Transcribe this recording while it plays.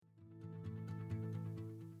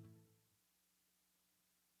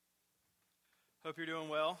Hope you're doing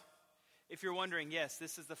well. If you're wondering, yes,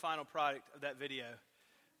 this is the final product of that video.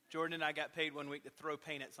 Jordan and I got paid one week to throw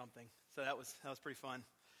paint at something, so that was pretty fun.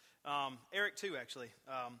 Eric too, actually.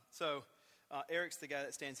 Eric's the guy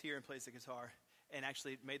that stands here and plays the guitar and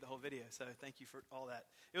actually made the whole video, so thank you for all that.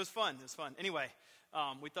 It was fun. Anyway,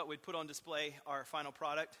 we thought we'd put on display our final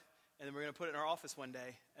product, and then we're going to put it in our office one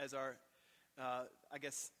day as our,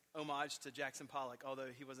 homage to Jackson Pollock, although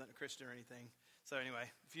he wasn't a Christian or anything. So anyway,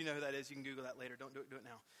 if you know who that is, you can Google that later. Don't do it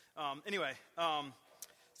now.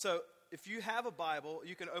 So if you have a Bible,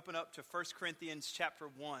 you can open up to 1 Corinthians chapter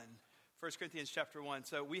 1. 1 Corinthians chapter 1.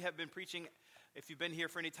 So we have been preaching, if you've been here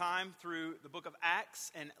for any time, through the book of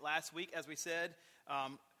Acts. And last week, as we said,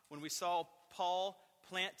 when we saw Paul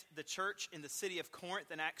plant the church in the city of Corinth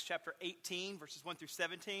in Acts chapter 18, verses 1 through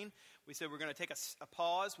 17, we said we're going to take a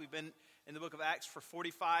pause. We've been in the book of Acts for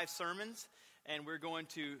 45 sermons, and we're going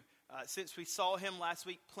to, since we saw him last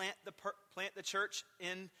week plant the church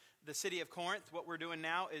in the city of Corinth, what we're doing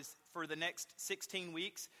now is for the next 16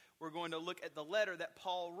 weeks, we're going to look at the letter that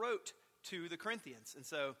Paul wrote to the Corinthians. And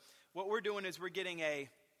so what we're doing is we're getting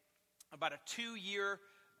about a 2-year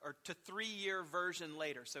or to 3-year version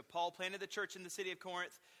later. So Paul planted the church in the city of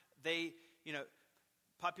Corinth. They,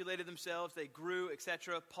 populated themselves. They grew,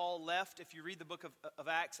 etc. Paul left. If you read the book of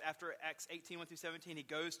Acts, after Acts 18, 1 through 17, he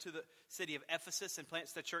goes to the city of Ephesus and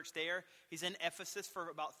plants the church there. He's in Ephesus for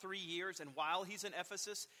about 3 years. And while he's in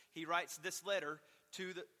Ephesus, he writes this letter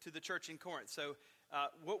to the church in Corinth. So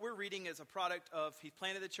what we're reading is a product of he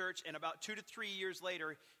planted the church, and about 2 to 3 years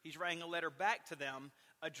later, he's writing a letter back to them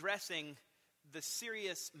addressing the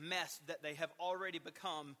serious mess that they have already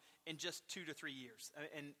become in just 2 to 3 years.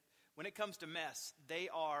 And when it comes to mess, they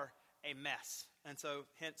are a mess. And so,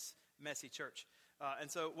 hence, messy church. And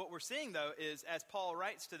so what we're seeing, though, is as Paul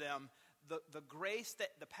writes to them, the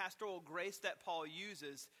pastoral grace that Paul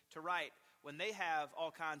uses to write when they have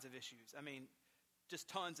all kinds of issues. I mean, just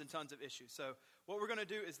tons and tons of issues. So what we're going to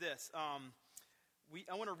do is this.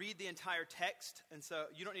 I want to read the entire text, and so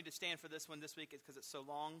you don't need to stand for this one this week because it's so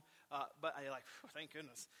long, but you're like, thank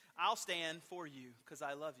goodness. I'll stand for you because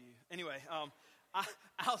I love you. Anyway,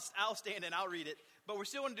 I'll stand and I'll read it, but we're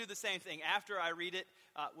still going to do the same thing. After I read it,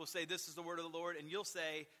 we'll say, this is the word of the Lord, and you'll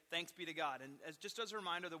say, thanks be to God. And just as a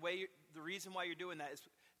reminder, the reason why you're doing that is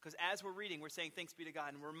because as we're reading, we're saying thanks be to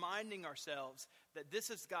God and reminding ourselves that this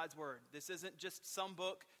is God's word. This isn't just some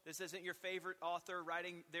book. This isn't your favorite author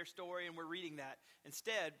writing their story and we're reading that.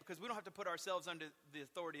 Instead, because we don't have to put ourselves under the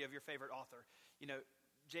authority of your favorite author.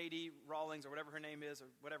 J.D. Rawlings or whatever her name is or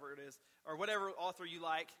whatever it is, or whatever author you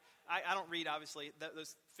like. I don't read, obviously,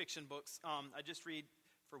 those fiction books. I just read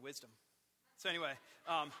for wisdom. So anyway,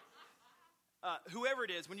 whoever it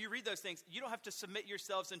is, when you read those things, you don't have to submit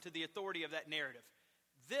yourselves into the authority of that narrative.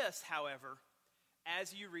 This, however,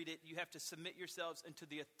 as you read it, you have to submit yourselves into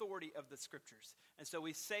the authority of the scriptures. And so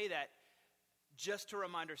we say that just to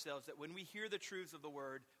remind ourselves that when we hear the truths of the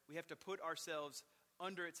word, we have to put ourselves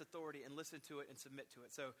under its authority and listen to it and submit to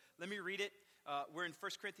it. So let me read it. We're in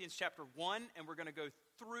 1 Corinthians chapter 1, and we're going to go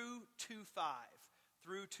through 2:5.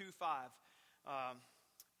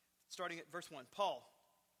 Starting at verse 1. Paul,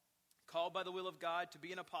 called by the will of God to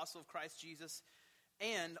be an apostle of Christ Jesus,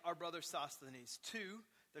 and our brother Sosthenes, to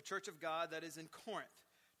the church of God that is in Corinth,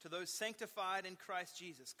 to those sanctified in Christ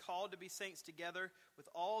Jesus, called to be saints together with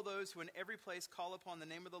all those who in every place call upon the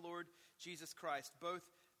name of the Lord Jesus Christ, both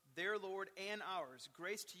their Lord and ours.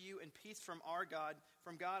 Grace to you and peace from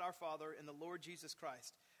God our Father and the Lord Jesus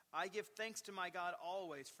Christ. I give thanks to my God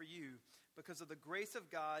always for you, because of the grace of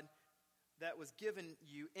God that was given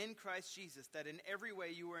you in Christ Jesus, that in every way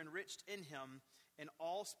you were enriched in him, in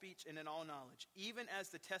all speech and in all knowledge, even as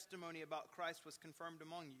the testimony about Christ was confirmed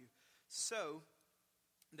among you, so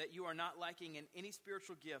that you are not lacking in any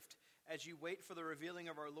spiritual gift as you wait for the revealing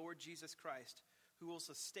of our Lord Jesus Christ, who will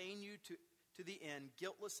sustain you to the end,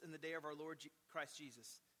 guiltless in the day of our Lord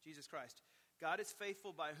Jesus Christ. God is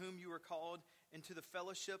faithful, by whom you were called into the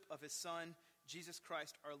fellowship of his Son, Jesus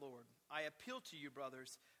Christ our Lord. I appeal to you,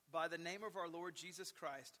 brothers, by the name of our Lord Jesus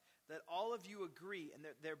Christ, that all of you agree and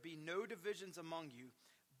that there be no divisions among you,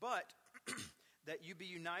 but that you be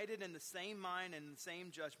united in the same mind and in the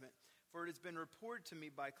same judgment. For it has been reported to me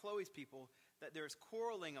by Chloe's people that there is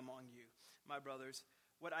quarreling among you, my brothers.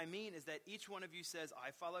 What I mean is that each one of you says,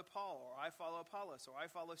 I follow Paul, or I follow Apollos, or I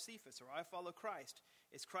follow Cephas, or I follow Christ.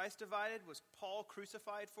 Is Christ divided? Was Paul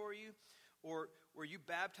crucified for you? Or were you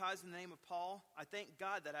baptized in the name of Paul? I thank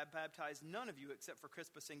God that I baptized none of you except for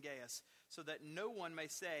Crispus and Gaius, so that no one may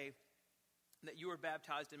say that you were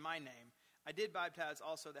baptized in my name. I did baptize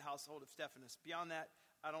also the household of Stephanas. Beyond that,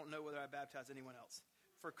 I don't know whether I baptized anyone else.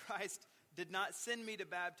 For Christ did not send me to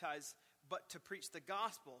baptize, but to preach the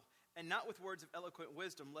gospel, and not with words of eloquent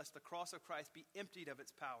wisdom, lest the cross of Christ be emptied of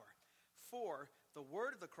its power. For the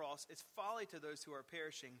word of the cross is folly to those who are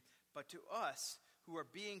perishing, but to us who are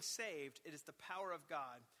being saved, it is the power of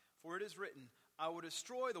God. For it is written, I will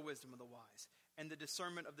destroy the wisdom of the wise, and the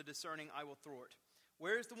discernment of the discerning I will thwart.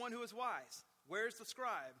 Where is the one who is wise? Where is the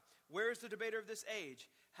scribe? Where is the debater of this age?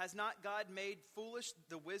 Has not God made foolish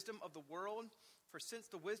the wisdom of the world? For since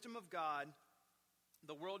the wisdom of God,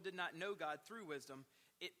 the world did not know God through wisdom,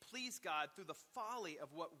 it pleased God through the folly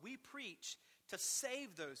of what we preach to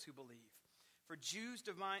save those who believe. For Jews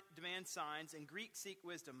demand signs and Greeks seek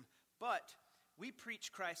wisdom, but we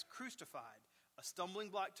preach Christ crucified, a stumbling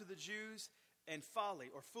block to the Jews and folly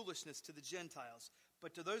or foolishness to the Gentiles.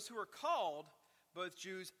 But to those who are called, both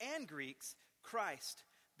Jews and Greeks, Christ,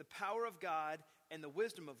 the power of God and the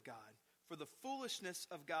wisdom of God. For the foolishness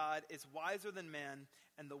of God is wiser than men,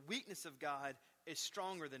 and the weakness of God is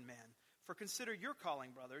stronger than men. For consider your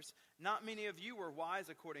calling, brothers. Not many of you were wise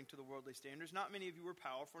according to the worldly standards. Not many of you were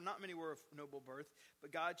powerful. Not many were of noble birth.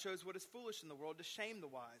 But God chose what is foolish in the world to shame the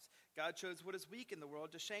wise. God chose what is weak in the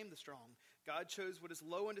world to shame the strong. God chose what is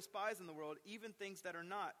low and despised in the world, even things that are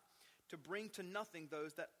not, to bring to nothing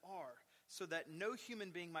those that are, so that no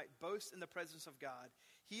human being might boast in the presence of God.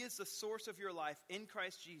 He is the source of your life in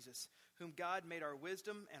Christ Jesus, whom God made our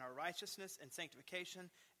wisdom and our righteousness and sanctification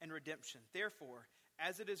and redemption. Therefore,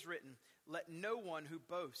 as it is written, let the one who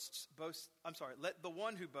boasts boast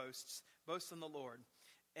in the Lord.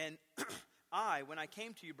 And I, when I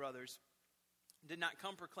came to you, brothers, did not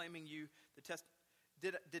come proclaiming you the test.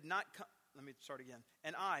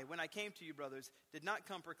 And I, when I came to you, brothers, did not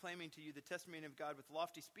come proclaiming to you the testimony of God with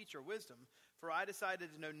lofty speech or wisdom, for I decided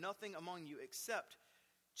to know nothing among you except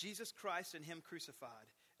Jesus Christ and him crucified.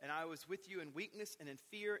 And I was with you in weakness and in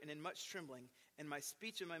fear and in much trembling. And my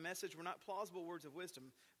speech and my message were not plausible words of wisdom,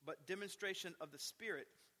 but demonstration of the Spirit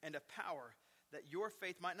and of power, that your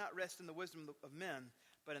faith might not rest in the wisdom of men,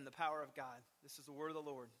 but in the power of God. This is the word of the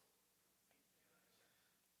Lord.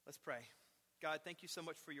 Let's pray. God, thank you so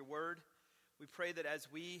much for your word. We pray that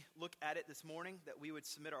as we look at it this morning, that we would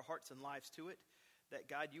submit our hearts and lives to it, that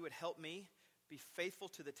God, you would help me be faithful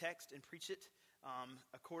to the text and preach it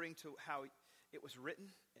according to how it was written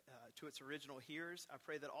to its original hearers. I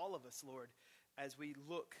pray that all of us, Lord, as we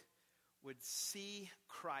look, would see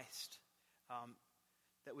Christ,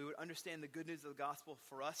 that we would understand the good news of the gospel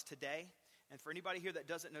for us today, and for anybody here that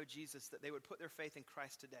doesn't know Jesus, that they would put their faith in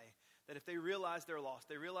Christ today. That if they realize they're lost,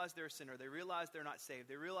 they realize they're a sinner, they realize they're not saved,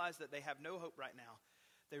 they realize that they have no hope right now,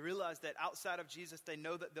 they realize that outside of Jesus they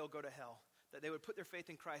know that they'll go to hell, that they would put their faith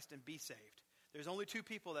in Christ and be saved. There's only two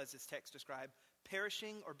people, as this text described,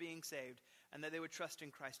 perishing or being saved, and that they would trust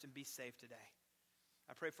in Christ and be saved today.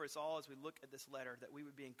 I pray for us all as we look at this letter that we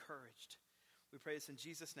would be encouraged. We pray this in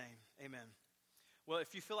Jesus' name. Amen. Well,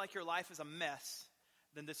 if you feel like your life is a mess,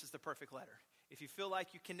 then this is the perfect letter. If you feel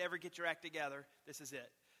like you can never get your act together, this is it.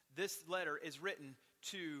 This letter is written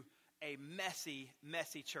to a messy,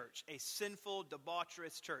 messy church, a sinful,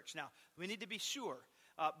 debaucherous church. Now, we need to be sure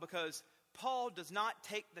because Paul does not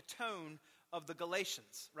take the tone of the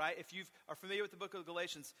Galatians, right? If you are familiar with the book of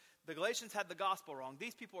Galatians, the Galatians had the gospel wrong.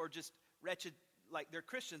 These people are just wretched, like they're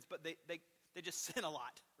Christians, but they just sin a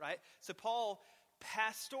lot, right? So Paul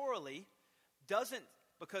pastorally doesn't,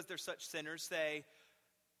 because they're such sinners, say,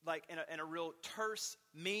 like in a real terse,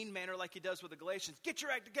 mean manner like he does with the Galatians, get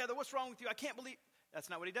your act together, what's wrong with you? I can't believe. That's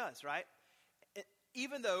not what he does, right?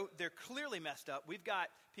 Even though they're clearly messed up, we've got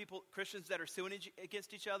people, Christians that are suing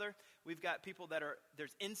against each other. We've got people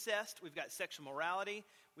there's incest. We've got sexual morality.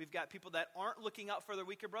 We've got people that aren't looking out for their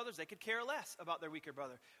weaker brothers. They could care less about their weaker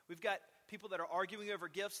brother. We've got people that are arguing over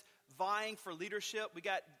gifts, vying for leadership. We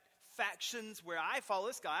got factions where I follow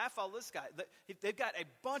this guy, I follow this guy. They've got a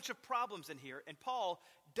bunch of problems in here, and Paul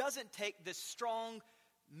doesn't take this strong,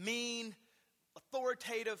 mean,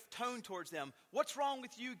 authoritative tone towards them. What's wrong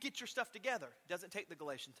with you? Get your stuff together. Doesn't take the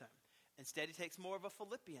Galatian tone. Instead, he takes more of a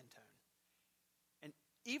Philippian tone. And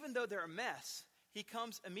even though they're a mess, he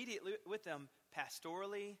comes immediately with them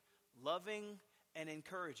pastorally, loving, and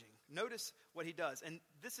encouraging. Notice what he does. And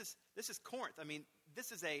this is Corinth. I mean,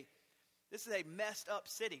 this is a messed up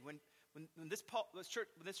city. When this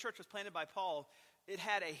church was planted by Paul, it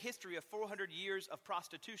had a history of 400 years of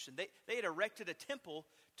prostitution. They had erected a temple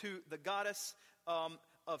to the goddess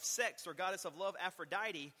of sex, or goddess of love,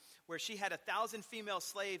 Aphrodite, where she had 1,000 female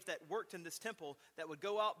slaves that worked in this temple that would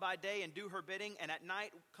go out by day and do her bidding, and at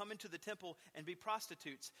night come into the temple and be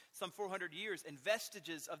prostitutes. Some 400 years, and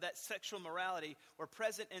vestiges of that sexual morality were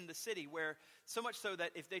present in the city, where so much so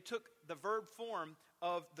that if they took the verb form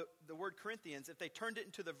of the word Corinthians, if they turned it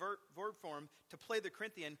into the verb form to play the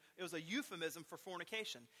Corinthian, it was a euphemism for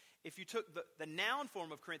fornication. If you took the noun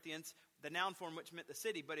form of Corinthians, the noun form which meant the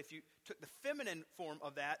city, but if you took the feminine form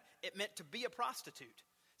of that, it meant to be a prostitute.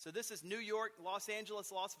 So this is New York, Los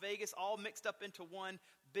Angeles, Las Vegas, all mixed up into one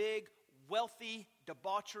big, wealthy,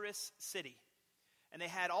 debaucherous city. And they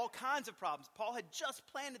had all kinds of problems. Paul had just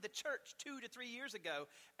planted the church 2 to 3 years ago,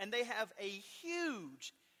 and they have a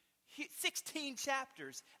huge 16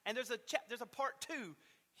 chapters, and there's a part 2,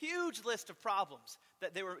 huge list of problems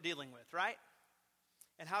that they were dealing with, right?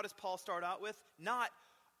 And how does Paul start out with? Not,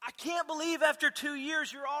 I can't believe after 2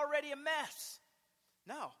 years you're already a mess.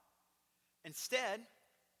 No. Instead,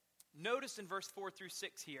 notice in verse 4 through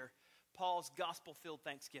 6 here, Paul's gospel-filled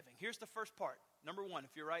thanksgiving. Here's the first part. Number 1,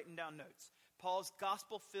 if you're writing down notes. Paul's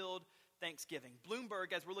gospel-filled thanksgiving.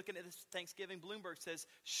 Bloomberg, as we're looking at this Thanksgiving, Bloomberg says,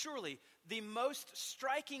 surely the most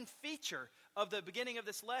striking feature of the beginning of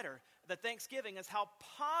this letter, the Thanksgiving, is how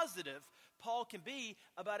positive Paul can be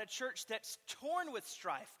about a church that's torn with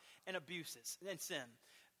strife and abuses and sin.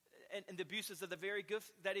 And the abuses of the very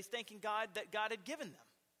gift that he's thanking God that God had given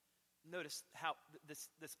them. Notice how this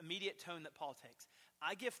immediate tone that Paul takes.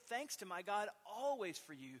 I give thanks to my God always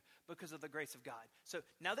for you because of the grace of God. So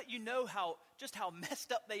now that you know how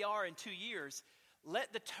messed up they are in 2 years,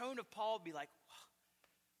 let the tone of Paul be like,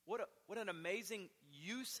 wow, what an amazing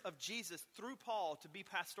use of Jesus through Paul to be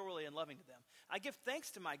pastorally and loving to them. I give thanks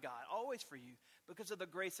to my God always for you because of the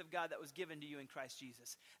grace of God that was given to you in Christ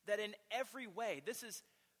Jesus. That in every way, this is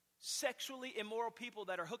sexually immoral people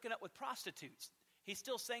that are hooking up with prostitutes. He's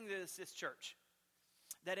still saying to this church,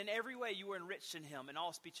 that in every way you were enriched in him in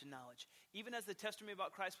all speech and knowledge, even as the testimony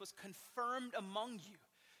about Christ was confirmed among you,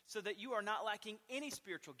 so that you are not lacking any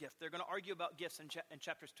spiritual gift. They're going to argue about gifts in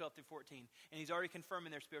chapters 12 through 14, and he's already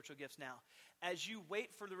confirming their spiritual gifts now. As you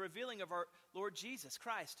wait for the revealing of our Lord Jesus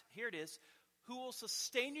Christ, here it is, who will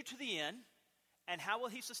sustain you to the end. And how will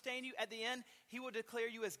he sustain you? At the end, he will declare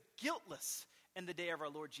you as guiltless in the day of our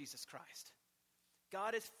Lord Jesus Christ.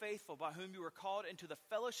 God is faithful, by whom you were called into the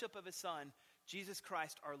fellowship of his Son, Jesus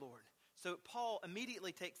Christ our Lord. So Paul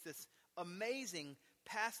immediately takes this amazing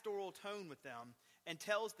pastoral tone with them and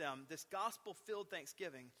tells them this gospel-filled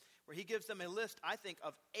thanksgiving, where he gives them a list, I think,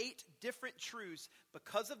 of 8 different truths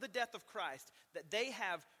because of the death of Christ that they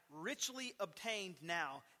have richly obtained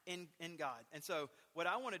now in God. And so what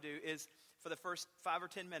I want to do is, for the first 5 or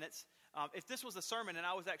 10 minutes, if this was a sermon and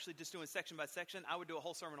I was actually just doing section by section, I would do a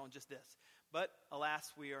whole sermon on just this. But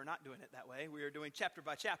alas, we are not doing it that way. We are doing chapter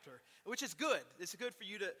by chapter, which is good. It's good for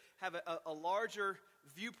you to have a larger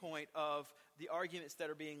viewpoint of the arguments that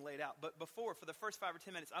are being laid out. But for the first 5 or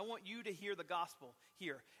 10 minutes, I want you to hear the gospel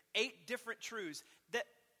here. 8 different truths that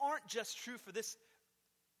aren't just true for this,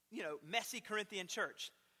 messy Corinthian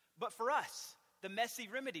church, but for us, the messy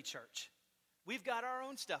Remedy church. We've got our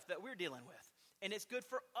own stuff that we're dealing with. And it's good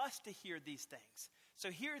for us to hear these things. So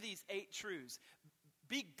hear these 8 truths.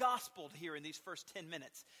 Be gospeled here in these first 10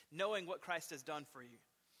 minutes, knowing what Christ has done for you.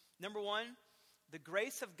 Number 1, the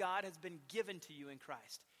grace of God has been given to you in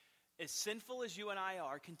Christ. As sinful as you and I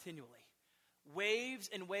are continually, waves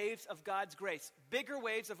and waves of God's grace, bigger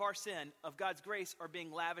waves of our sin, of God's grace, are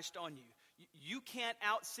being lavished on you. You can't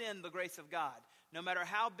out-sin the grace of God. No matter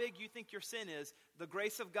how big you think your sin is, the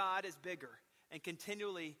grace of God is bigger and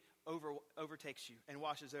continually overtakes you and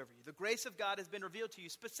washes over you. The grace of God has been revealed to you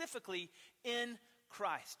specifically in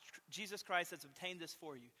Christ. Jesus Christ has obtained this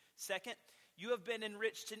for you. Second, you have been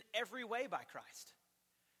enriched in every way by Christ.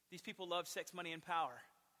 These people love sex, money, and power.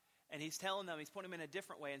 And he's telling them, he's pointing them in a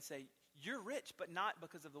different way and say, you're rich, but not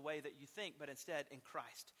because of the way that you think, but instead in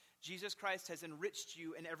Christ. Jesus Christ has enriched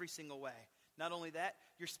you in every single way. Not only that,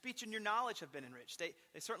 your speech and your knowledge have been enriched.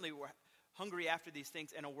 They certainly were hungry after these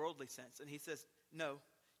things in a worldly sense. And he says, no,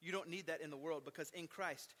 you don't need that in the world, because in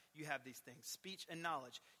Christ you have these things, speech and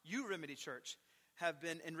knowledge. You, Remedy Church, have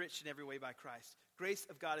been enriched in every way by Christ. Grace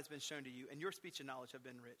of God has been shown to you, and your speech and knowledge have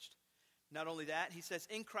been enriched. Not only that, he says,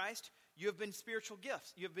 in Christ, you have been spiritual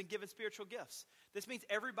gifts. You have been given spiritual gifts. This means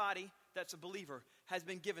everybody that's a believer has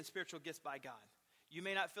been given spiritual gifts by God. You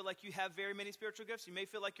may not feel like you have very many spiritual gifts. You may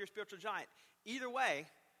feel like you're a spiritual giant. Either way,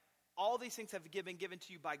 all these things have been given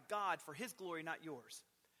to you by God for his glory, not yours.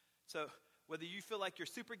 So whether you feel like you're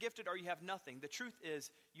super gifted or you have nothing, the truth is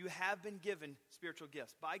you have been given spiritual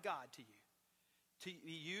gifts by God to you, to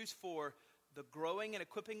be used for the growing and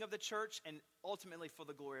equipping of the church and ultimately for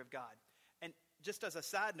the glory of God. And just as a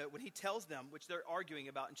side note, when he tells them, which they're arguing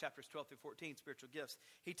about in chapters 12 through 14, spiritual gifts,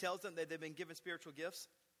 he tells them that they've been given spiritual gifts.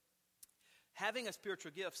 Having a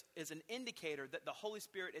spiritual gift is an indicator that the Holy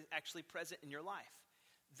Spirit is actually present in your life.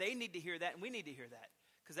 They need to hear that, and we need to hear that,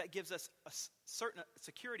 because that gives us a certain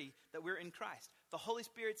security that we're in Christ. The Holy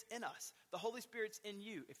Spirit's in us. The Holy Spirit's in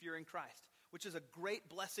you if you're in Christ, which is a great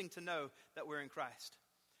blessing to know that we're in Christ.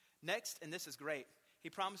 Next, and this is great, he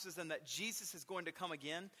promises them that Jesus is going to come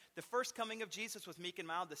again. The first coming of Jesus was meek and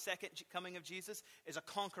mild. The second coming of Jesus is a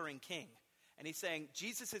conquering king. And he's saying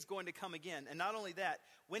Jesus is going to come again. And not only that,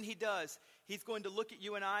 when he does, he's going to look at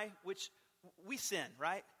you and I, which we sin,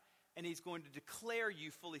 right? And he's going to declare you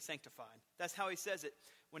fully sanctified. That's how he says it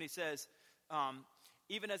when he says,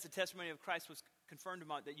 even as the testimony of Christ was confirmed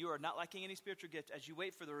among that you are not lacking any spiritual gift as you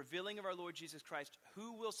wait for the revealing of our Lord Jesus Christ,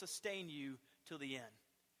 who will sustain you till the end.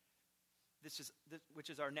 Which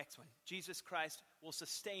is our next one. Jesus Christ will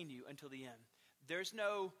sustain you until the end. There's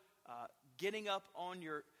no getting up on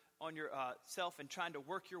your self and trying to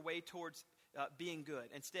work your way towards being good.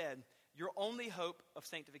 Instead, your only hope of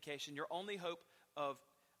sanctification, your only hope of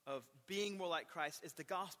being more like Christ is the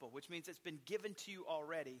gospel, which means it's been given to you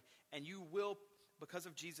already, and you will, because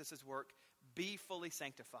of Jesus' work, be fully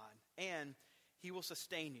sanctified, and he will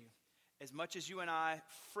sustain you. As much as you and I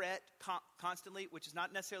fret constantly, which is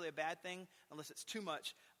not necessarily a bad thing unless it's too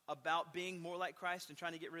much, about being more like Christ and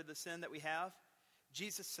trying to get rid of the sin that we have,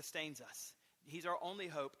 Jesus sustains us. He's our only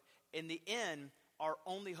hope. In the end, our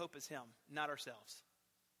only hope is him, not ourselves.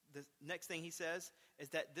 The next thing he says is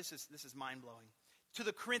that this is mind-blowing. To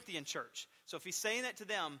the Corinthian church. So if he's saying that to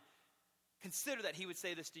them, consider that he would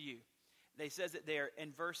say this to you. He says it there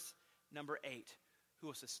in verse number 8. Who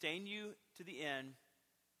will sustain you to the end,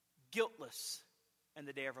 guiltless in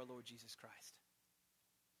the day of our Lord Jesus Christ.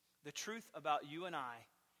 The truth about you and I,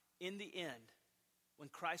 in the end, when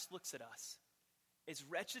Christ looks at us, as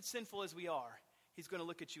wretched, sinful as we are, he's going to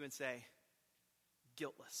look at you and say,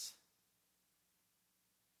 guiltless.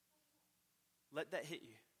 Let that hit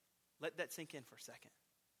you. Let that sink in for a second.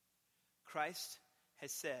 Christ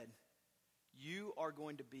has said, you are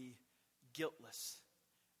going to be guiltless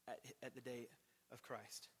at the day of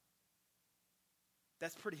Christ.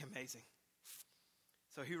 That's pretty amazing.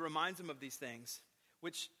 So he reminds them of these things,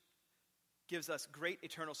 which gives us great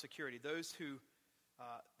eternal security. Those who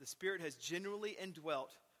the Spirit has genuinely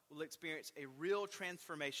indwelt will experience a real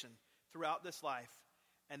transformation throughout this life.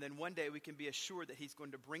 And then one day we can be assured that he's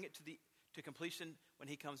going to bring it to completion when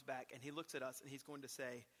he comes back. And he looks at us and he's going to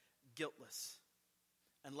say, guiltless.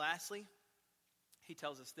 And lastly, he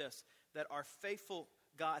tells us this, that our faithful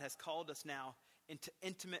God has called us now into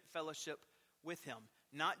intimate fellowship with him.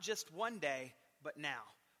 Not just one day, but now.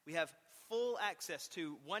 We have full access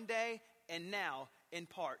to one day and now, in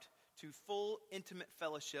part, to full intimate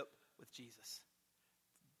fellowship with Jesus.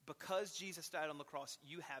 Because Jesus died on the cross,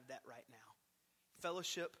 you have that right now.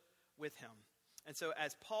 Fellowship with him. And so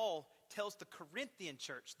as Paul tells the Corinthian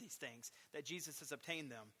church these things, that Jesus has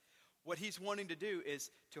obtained them, what he's wanting to do is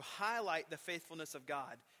to highlight the faithfulness of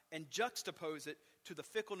God and juxtapose it to the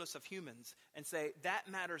fickleness of humans and say, that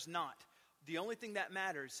matters not. The only thing that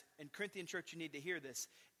matters, in Corinthian church you need to hear this,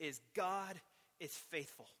 is God is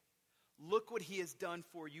faithful. Look what he has done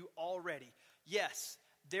for you already. Yes,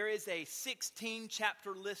 there is a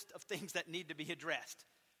 16-chapter list of things that need to be addressed.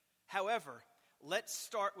 However, let's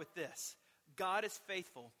start with this. God is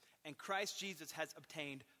faithful, and Christ Jesus has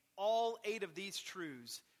obtained all 8 of these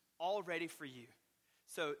truths already for you.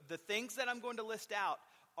 So the things that I'm going to list out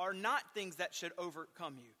are not things that should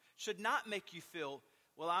overcome you, should not make you feel,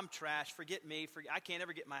 well, I'm trash, forget me, I can't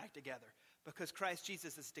ever get my act together. Because Christ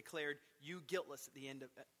Jesus has declared you guiltless at the end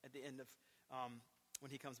of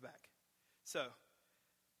when he comes back. So,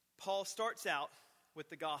 Paul starts out with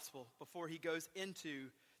the gospel before he goes into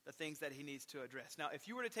the things that he needs to address. Now, if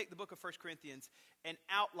you were to take the book of 1 Corinthians and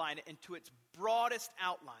outline it into its broadest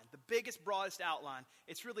outline, the biggest, broadest outline,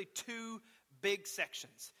 it's really 2 big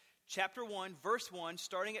sections. Chapter 1, verse 1,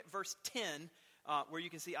 starting at verse 10, where you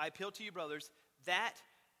can see, I appeal to you, brothers, that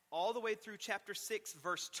all the way through chapter 6,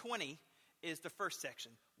 verse 20, is the first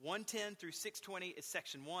section. 1:10 through 6:20 is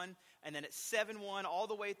section 1, and then at 7:1 all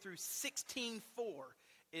the way through 16:4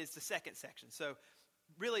 is the second section. So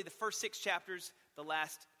really the first 6 chapters, the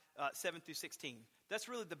last 7 through 16. That's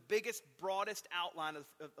really the biggest, broadest outline of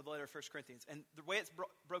the letter of 1 Corinthians. And the way it's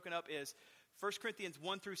broken up is 1 Corinthians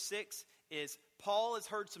 1 through 6 is Paul has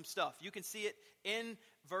heard some stuff. You can see it in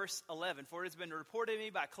verse 11. For it has been reported to me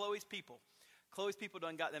by Chloe's people. Chloe's people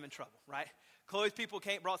done got them in trouble, right? Chloe's people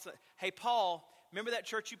brought some, hey, Paul, remember that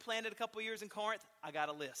church you planted a couple years in Corinth? I got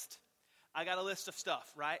a list. I got a list of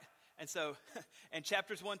stuff, right? And so in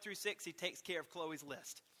chapters 1 through 6, he takes care of Chloe's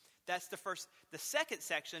list. That's the first. The second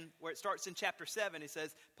section, where it starts in chapter 7,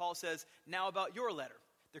 Paul says, now about your letter.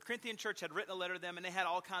 The Corinthian church had written a letter to them, and they had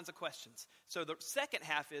all kinds of questions. So the first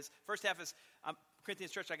half is,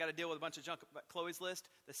 Corinthians church, I got to deal with a bunch of junk about Chloe's list.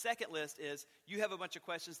 The second list is, you have a bunch of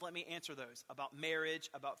questions, let me answer those. About marriage,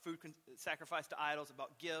 about food sacrifice to idols,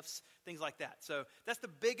 about gifts, things like that. So that's the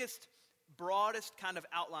biggest, broadest kind of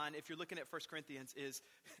outline, if you're looking at 1 Corinthians, is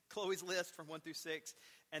Chloe's list from 1 through 6,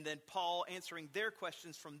 and then Paul answering their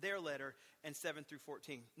questions from their letter in 7 through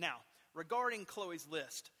 14. Now, regarding Chloe's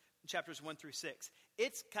list, chapters 1 through 6,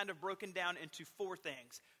 it's kind of broken down into 4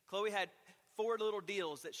 things. Chloe had 4 little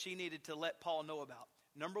deals that she needed to let Paul know about.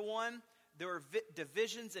 Number 1, there were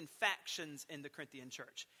divisions and factions in the Corinthian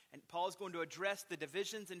church. And Paul is going to address the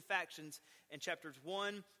divisions and factions in chapters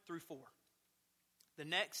 1 through 4.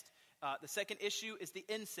 The second issue is the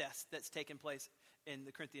incest that's taken place in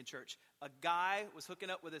the Corinthian church. A guy was hooking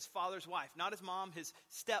up with his father's wife, not his mom, his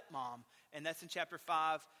stepmom. And that's in chapter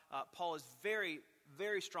 5. Paul is very,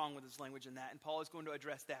 very strong with his language in that, and Paul is going to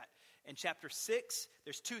address that. In chapter 6,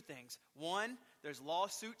 there's 2 things. 1, there's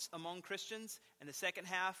lawsuits among Christians. And the second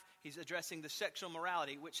half, he's addressing the sexual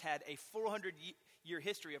morality, which had a 400-year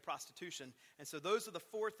history of prostitution. And so those are the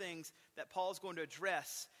 4 things that Paul's going to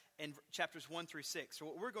address in chapters 1 through 6. So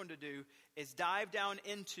what we're going to do is dive down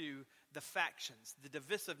into the factions, the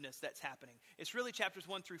divisiveness that's happening. It's really chapters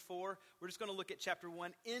 1 through 4. We're just going to look at chapter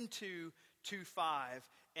 1 into 2-5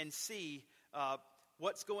 and see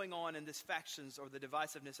what's going on in this factions or the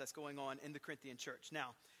divisiveness that's going on in the Corinthian church. Now,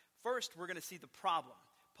 first, we're going to see the problem.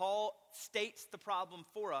 Paul states the problem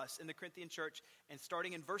for us in the Corinthian church, and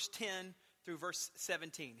starting in verse 10 through verse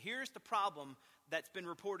 17. Here's the problem that's been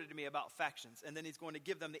reported to me about factions. And then he's going to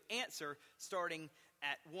give them the answer starting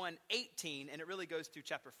at 1:18, and it really goes through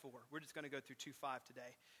chapter 4. We're just going to go through 2:5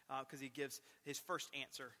 today because he gives his first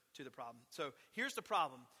answer to the problem. So here's the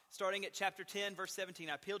problem. Starting at chapter 10, verse 17,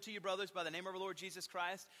 I appeal to you, brothers, by the name of our Lord Jesus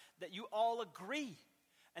Christ, that you all agree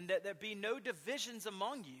and that there be no divisions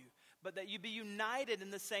among you, but that you be united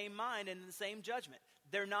in the same mind and in the same judgment.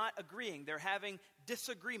 They're not agreeing. They're having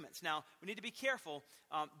disagreements. Now, we need to be careful.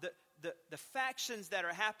 The factions that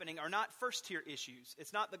are happening are not first-tier issues.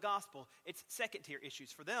 It's not the gospel. It's second-tier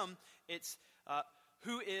issues. For them, it's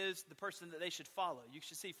who is the person that they should follow. You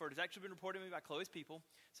should see, for it has actually been reported to me by Chloe's people.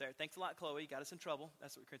 So thanks a lot, Chloe. You got us in trouble.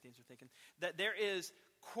 That's what Corinthians are thinking. That there is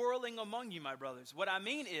quarreling among you, my brothers. What I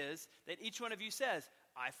mean is that each one of you says,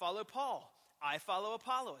 I follow Paul. I follow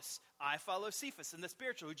Apollos. I follow Cephas and the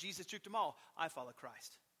spiritual, who Jesus juked them all. I follow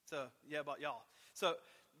Christ. So, yeah, about y'all. So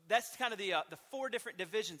that's kind of the 4 different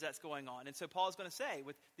divisions that's going on. And so Paul's going to say,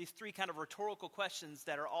 with these 3 kind of rhetorical questions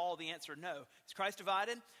that are all the answer no. Is Christ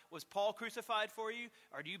divided? Was Paul crucified for you?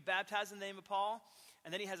 Or do you baptize in the name of Paul?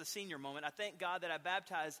 And then he has a senior moment. I thank God that I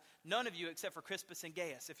baptized none of you except for Crispus and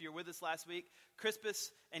Gaius. If you were with us last week,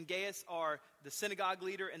 Crispus and Gaius are the synagogue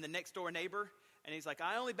leader and the next door neighbor. And he's like,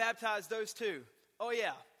 I only baptized those 2. Oh,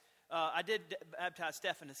 yeah. I did baptize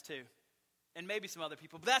Stephanus too. And maybe some other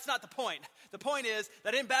people. But that's not the point. The point is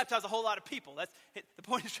that I didn't baptize a whole lot of people. That's the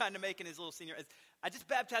point he's trying to make in his little senior. Is I just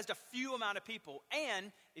baptized a few amount of people.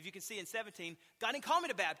 And, if you can see in 17, God didn't call me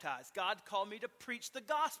to baptize. God called me to preach the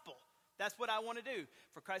gospel. That's what I want to do.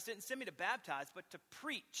 For Christ didn't send me to baptize, but to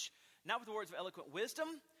preach. Not with the words of eloquent wisdom,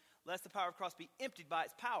 lest the power of the cross be emptied by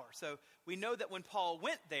its power. So we know that when Paul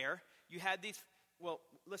went there, you had these. Well,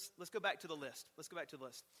 let's go back to the list.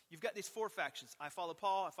 You've got these 4 factions. I follow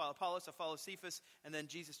Paul, I follow Apollos, I follow Cephas, and then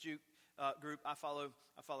Jesus group, I follow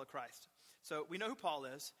Christ. So we know who Paul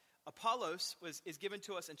is. Apollos is given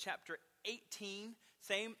to us in chapter 18,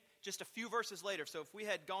 just a few verses later. So if we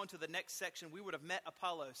had gone to the next section, we would have met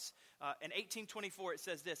Apollos. In 18:24, it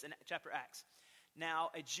says this in chapter Acts.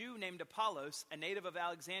 Now, a Jew named Apollos, a native of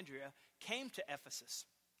Alexandria, came to Ephesus.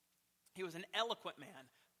 He was an eloquent man,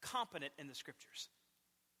 competent in the scriptures.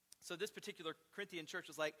 So this particular Corinthian church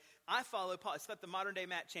was like, I follow Paul. It's like the modern day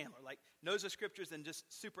Matt Chandler, like knows the scriptures and just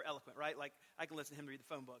super eloquent, right? Like I can listen to him read the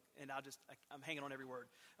phone book and I'm hanging on every word.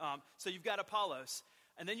 So you've got Apollos,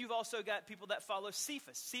 and then you've also got people that follow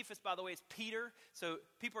Cephas. Cephas, by the way, is Peter. So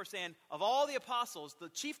people are saying, of all the apostles, the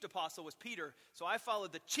chief apostle was Peter. So I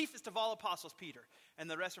followed the chiefest of all apostles, Peter. And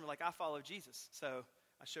the rest of them are like, I follow Jesus. So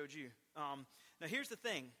I showed you. Now here's the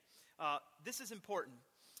thing. This is important.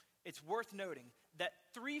 It's worth noting that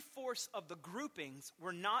 3/4 of the groupings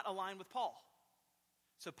were not aligned with Paul.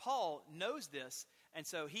 So Paul knows this, And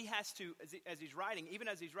so he has to, as he's writing,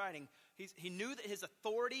 he knew that his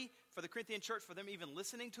authority for the Corinthian church, for them even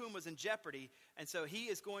listening to him, was in jeopardy. And so he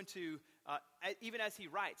is going to, even as he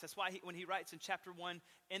writes, that's why when he writes in chapter 1,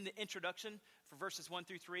 in the introduction for verses 1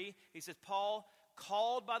 through 3, he says, Paul,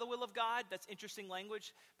 called by the will of God. That's interesting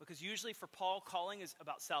language, because usually for Paul, calling is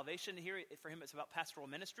about salvation. Here, for him, it's about pastoral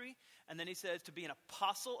ministry. And then he says to be an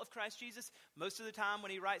apostle of Christ Jesus. Most of the time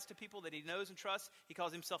when he writes to people that he knows and trusts, he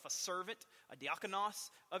calls himself a servant, a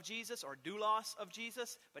diakonos of Jesus, or doulos of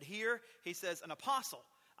Jesus. But here he says an apostle,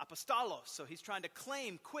 apostolos. So he's trying to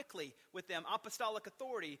claim quickly with them apostolic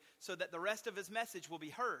authority so that the rest of his message will be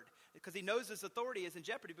heard. Because he knows his authority is in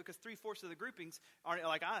jeopardy, because 3/4 of the groupings aren't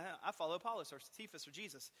like, I follow Apollos or Cephas or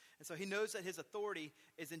Jesus. And so he knows that his authority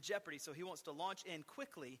is in jeopardy. So he wants to launch in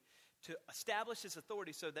quickly to establish his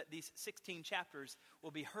authority so that these 16 chapters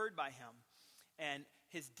will be heard by him. And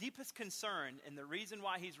his deepest concern, and the reason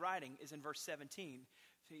why he's writing, is in verse 17.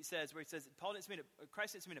 He says, Christ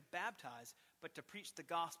didn't mean to baptize, but to preach the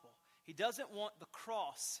gospel. He doesn't want the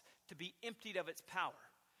cross to be emptied of its power.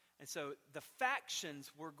 And so the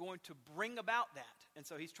factions were going to bring about that. And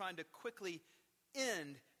so he's trying to quickly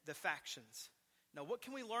end the factions. Now, what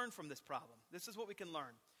can we learn from this problem? This is what we can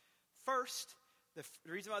learn. First, the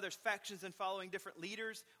reason why there's factions and following different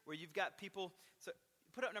leaders, where you've got people. So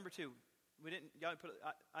put up number 2. I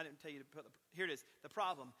didn't tell you to put. Here it is. The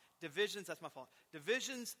problem. Divisions. That's my fault.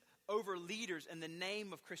 Divisions over leaders in the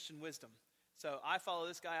name of Christian wisdom. So I follow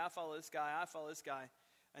this guy. I follow this guy. I follow this guy.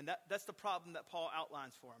 And that's the problem that Paul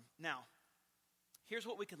outlines for him. Now, here's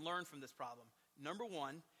what we can learn from this problem. Number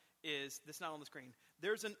 1 is, this is not on the screen,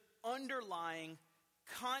 there's an underlying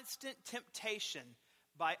constant temptation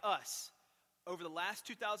by us over the last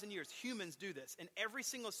 2,000 years. Humans do this in every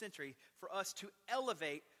single century, for us to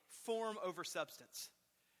elevate form over substance.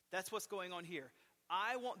 That's what's going on here.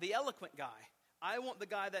 I want the eloquent guy. I want the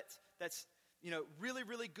guy that's really,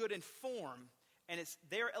 really good in form. And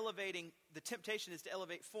they're elevating, the temptation is to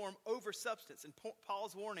elevate form over substance. And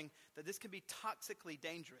Paul's warning that this can be toxically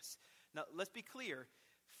dangerous. Now, let's be clear.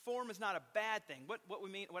 Form is not a bad thing. What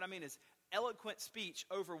I mean is eloquent speech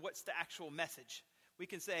over what's the actual message. We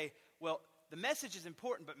can say, well, the message is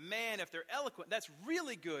important, but man, if they're eloquent, that's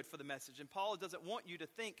really good for the message. And Paul doesn't want you to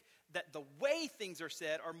think that the way things are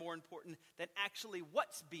said are more important than actually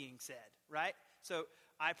what's being said, right? So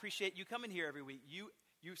I appreciate you coming here every week.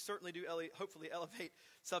 You certainly do hopefully elevate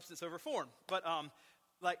substance over form. But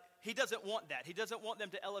he doesn't want that. He doesn't want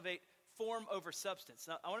them to elevate form over substance.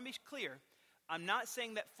 Now, I want to be clear. I'm not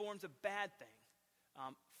saying that form's a bad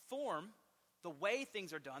thing. Form, the way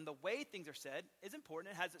things are done, the way things are said, is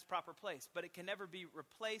important. It has its proper place. But it can never be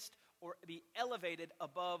replaced or be elevated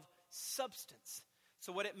above substance.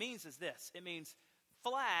 So what it means is this. It means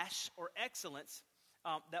flash or excellence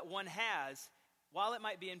that one has, while it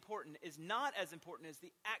might be important, is not as important as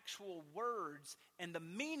the actual words and the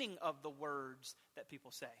meaning of the words that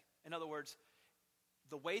people say. In other words,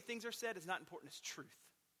 the way things are said is not important as truth.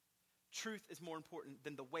 Truth is more important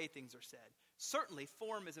than the way things are said. Certainly,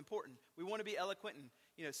 form is important. We want to be eloquent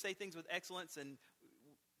and say things with excellence, and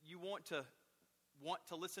you want to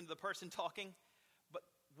listen to the person talking. But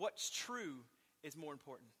what's true is more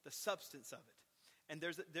important, the substance of it. And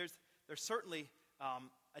there's certainly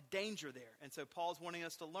a danger there. And so Paul's wanting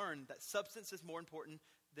us to learn that substance is more important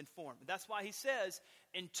than form. And that's why he says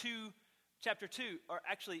in chapter 2, or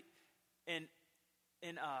actually in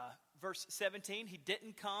verse 17, he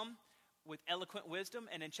didn't come with eloquent wisdom.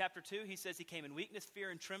 And in chapter 2, he says he came in weakness,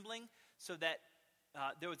 fear, and trembling, so that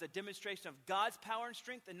there was a demonstration of God's power and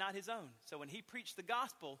strength and not his own. So when he preached the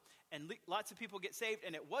gospel and lots of people get saved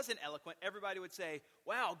and it wasn't eloquent, everybody would say,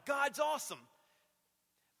 wow, God's awesome.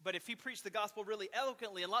 But if he preached the gospel really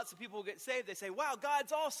eloquently and lots of people get saved, they say, wow,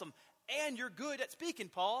 God's awesome. And you're good at speaking,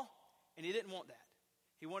 Paul. And he didn't want that.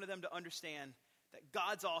 He wanted them to understand that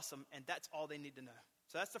God's awesome, and that's all they need to know.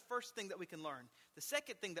 So that's the first thing that we can learn. The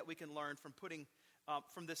second thing that we can learn from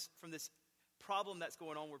from this problem that's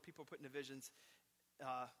going on where people are putting divisions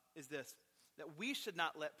is this: that we should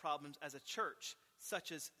not let problems as a church,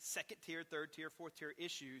 such as second tier, third tier, fourth tier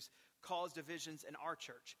issues, cause divisions in our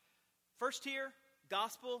church. First tier,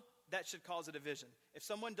 gospel, that should cause a division. If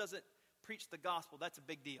someone doesn't preach the gospel, that's a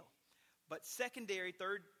big deal. But secondary,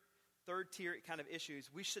 third tier kind of issues,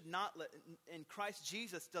 we should not let, and Christ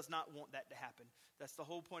Jesus does not want that to happen. That's the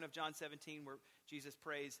whole point of John 17, where Jesus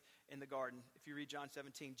prays in the garden. If you read John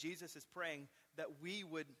 17, Jesus is praying that we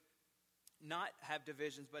would not have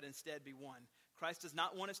divisions, but instead be one. Christ does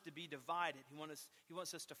not want us to be divided. He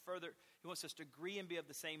wants us to agree and be of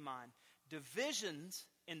the same mind. Divisions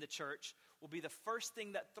in the church will be the first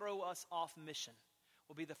thing that throw us off mission.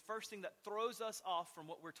 will be the first thing that throws us off from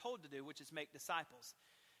what we're told to do, which is make disciples.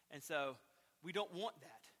 And so we don't want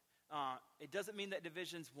that. It doesn't mean that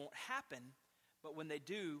divisions won't happen, but when they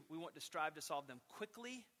do, we want to strive to solve them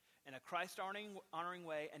quickly in a Christ-honoring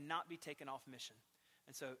way and not be taken off mission.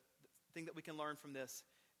 And so the thing that we can learn from this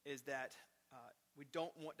is that we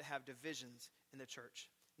don't want to have divisions in the church.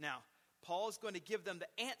 Now, Paul is going to give them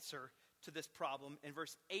the answer to this problem in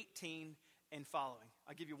verse 18 and following.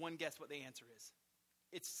 I'll give you one guess what the answer is.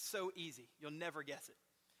 It's so easy. You'll never guess it.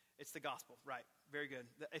 It's the gospel. Right. Very good.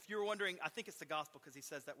 If you were wondering, I think it's the gospel because he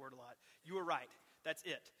says that word a lot. You were right. That's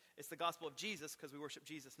it. It's the gospel of Jesus because we worship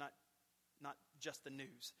Jesus, not just the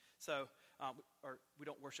news. So, or we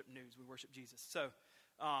don't worship news. We worship Jesus. So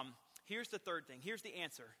here's the third thing. Here's the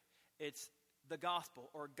answer. It's the gospel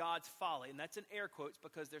or God's folly. And that's in air quotes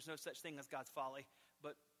because there's no such thing as God's folly.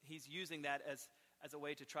 But he's using that as a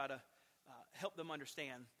way to try to help them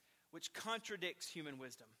understand, which contradicts human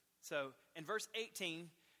wisdom. So in verse 18,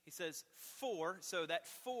 he says, for, so that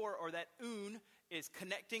for or that un is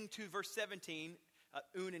connecting to verse 17,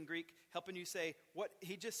 un in Greek, helping you say what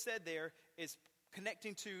he just said there is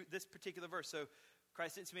connecting to this particular verse. So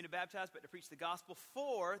Christ didn't send me to baptize, but to preach the gospel.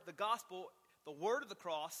 For the gospel, the word of the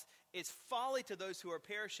cross, is folly to those who are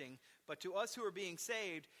perishing, but to us who are being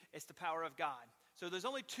saved, it's the power of God. So there's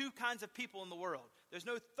only two kinds of people in the world. There's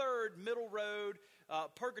no third middle road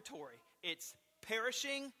purgatory. It's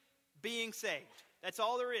perishing, being saved. That's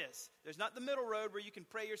all there is. There's not the middle road where you can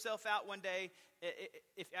pray yourself out one day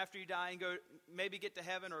if after you die and go maybe get to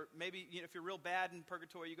heaven, or maybe if you're real bad in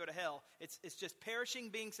purgatory you go to hell. It's just perishing,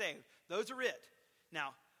 being saved. Those are it.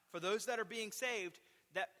 Now, for those that are being saved,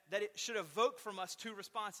 that it should evoke from us two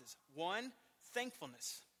responses. One,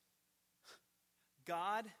 thankfulness.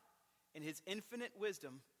 God, in his infinite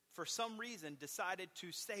wisdom, for some reason, decided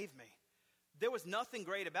to save me. There was nothing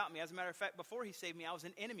great about me. As a matter of fact, before he saved me, I was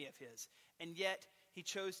an enemy of his. And yet, he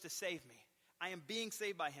chose to save me. I am being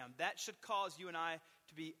saved by him. That should cause you and I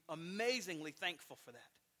to be amazingly thankful for that.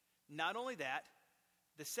 Not only that,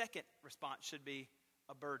 the second response should be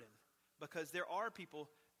a burden. Because there are people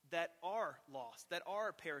that are lost, that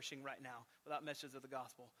are perishing right now without messages of the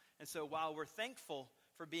gospel. And so while we're thankful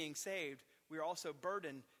for being saved, we are also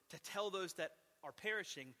burdened to tell those that are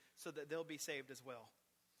perishing so that they'll be saved as well.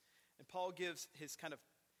 And Paul gives his kind of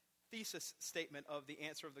thesis statement of the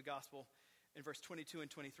answer of the gospel in verse 22 and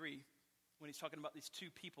 23 when he's talking about these two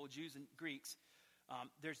people, Jews and Greeks.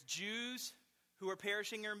 There's Jews who are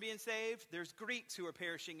perishing and being saved. There's Greeks who are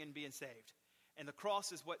perishing and being saved. And the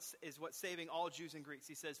cross is what's saving all Jews and Greeks.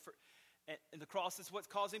 He says, and the cross is what's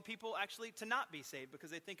causing people actually to not be saved because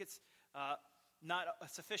they think it's not a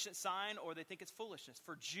sufficient sign, or they think it's foolishness.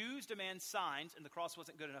 For Jews demand signs, and the cross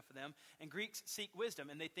wasn't good enough for them, and Greeks seek wisdom,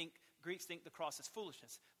 and Greeks think the cross is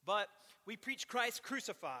foolishness. But we preach Christ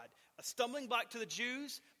crucified, a stumbling block to the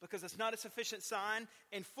Jews because it's not a sufficient sign,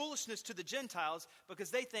 and foolishness to the Gentiles because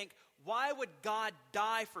they think, why would God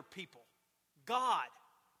die for people? God,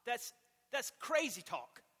 that's crazy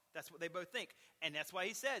talk. That's what they both think. And that's why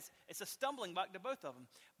he says it's a stumbling block to both of them.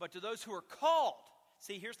 But to those who are called,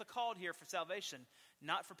 see, here's the called here for salvation,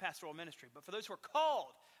 not for pastoral ministry. But for those who are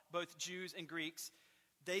called, both Jews and Greeks,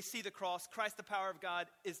 they see the cross. Christ, the power of God,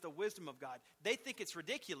 is the wisdom of God. They think it's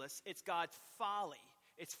ridiculous. It's God's folly.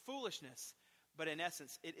 It's foolishness. But in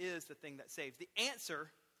essence, it is the thing that saves. The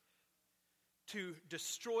answer to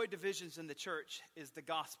destroy divisions in the church is the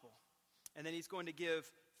gospel. And then he's going to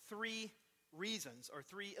give three reasons or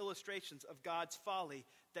three illustrations of God's folly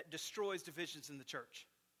that destroys divisions in the church.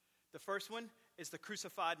 The first one is the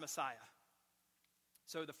crucified Messiah.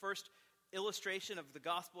 So the first illustration of the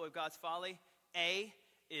gospel of God's folly, A,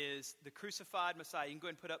 is the crucified Messiah. You can go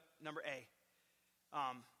ahead and put up number A.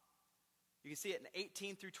 You can see it in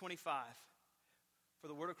 18 through 25. For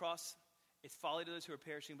the word of cross is folly to those who are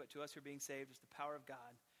perishing, but to us who are being saved is the power of God.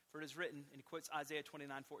 For it is written, and he quotes Isaiah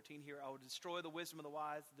 29:14 here, I will destroy the wisdom of the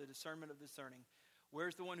wise, the discernment of the discerning.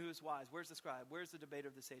 Where's the one who is wise? Where's the scribe? Where's the debater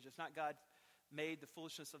of this age? It's not God made the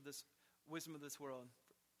foolishness of this wisdom of this world.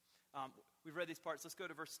 We've read these parts. Let's go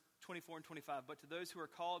to verse 24 and 25. But to those who are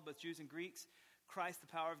called, both Jews and Greeks, Christ, the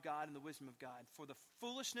power of God and the wisdom of God. For the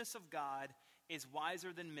foolishness of God is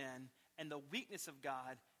wiser than men, and the weakness of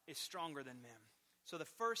God is stronger than men. So the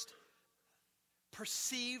first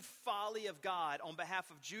perceived folly of God on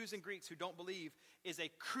behalf of Jews and Greeks who don't believe is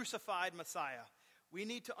a crucified Messiah. We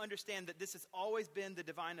need to understand that this has always been the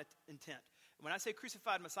divine intent. When I say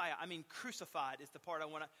crucified Messiah, I mean crucified is the part I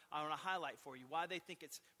want to highlight for you, why they think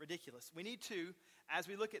it's ridiculous. We need to, as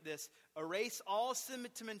we look at this, erase all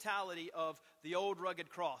sentimentality of the old rugged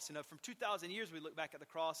cross. From 2,000 years we look back at the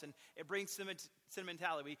cross and it brings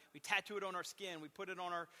sentimentality. We tattoo it on our skin, we put it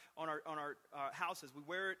on our houses, we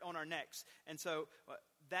wear it on our necks. And so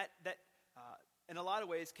that in a lot of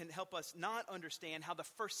ways can help us not understand how the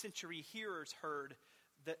first century hearers heard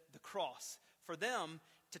the cross. For them,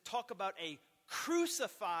 to talk about a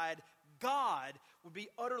crucified God would be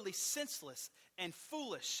utterly senseless and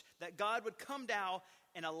foolish, that God would come down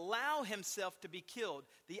and allow himself to be killed.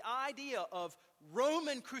 The idea of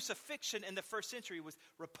Roman crucifixion in the first century was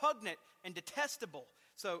repugnant and detestable.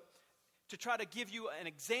 So to try to give you an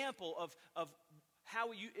example of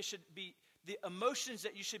how it should be, the emotions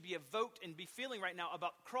that you should be evoked and be feeling right now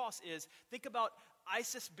about the cross is, think about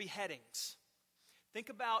ISIS beheadings. Think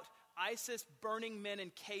about ISIS burning men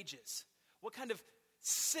in cages. What kind of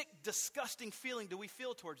sick, disgusting feeling do we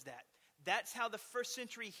feel towards that? That's how the first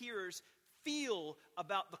century hearers feel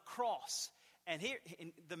about the cross. And here,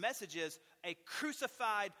 the message is a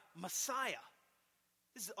crucified Messiah.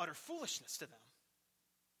 This is utter foolishness to them.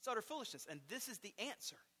 It's utter foolishness. And this is the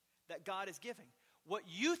answer that God is giving. What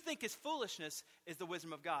you think is foolishness is the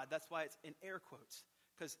wisdom of God. That's why it's in air quotes.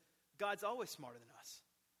 Because God's always smarter than us.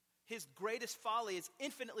 His greatest folly is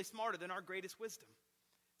infinitely smarter than our greatest wisdom.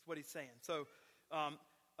 That's what he's saying. So,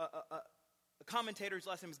 a commentator, his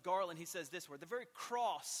last name is Garland, he says this word: the very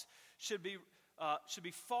cross should be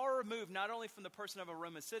far removed, not only from the person of a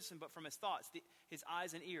Roman citizen, but from his thoughts, his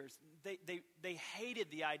eyes and ears. They hated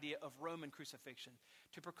the idea of Roman crucifixion.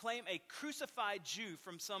 To proclaim a crucified Jew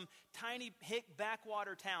from some tiny hick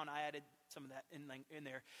backwater town, I added some of that in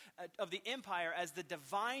there, of the empire as the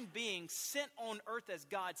divine being sent on earth as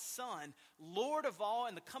God's son, Lord of all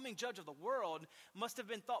and the coming judge of the world, must have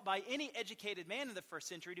been thought by any educated man in the first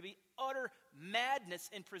century to be utter madness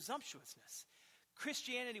and presumptuousness.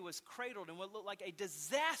 Christianity was cradled in what looked like a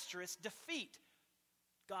disastrous defeat,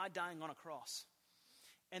 God dying on a cross.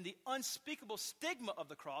 And the unspeakable stigma of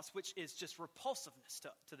the cross, which is just repulsiveness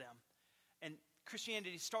to them. And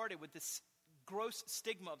Christianity started with this gross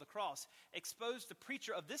stigma of the cross, exposed the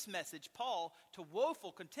preacher of this message, Paul, to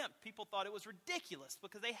woeful contempt. People thought it was ridiculous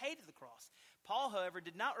because they hated the cross. Paul, however,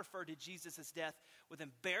 did not refer to Jesus' death with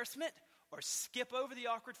embarrassment or skip over the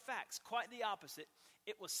awkward facts. Quite the opposite.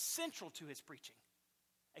 It was central to his preaching.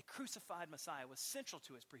 A crucified Messiah was central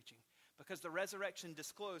to his preaching because the resurrection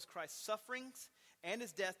disclosed Christ's sufferings and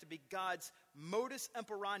his death to be God's modus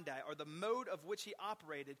operandi, or the mode of which he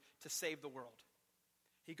operated to save the world.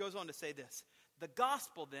 He goes on to say this: the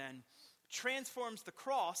gospel then transforms the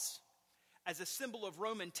cross as a symbol of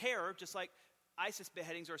Roman terror, just like ISIS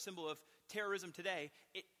beheadings are a symbol of terrorism today.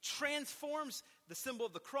 It transforms the symbol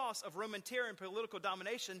of the cross of Roman terror and political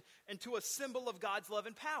domination into a symbol of God's love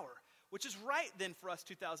and power, which is right then for us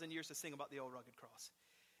 2,000 years to sing about the old rugged cross.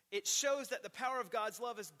 It shows that the power of God's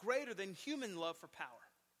love is greater than human love for power.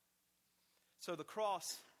 So the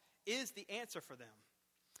cross is the answer for them.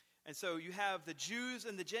 And so you have the Jews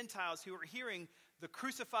and the Gentiles who are hearing the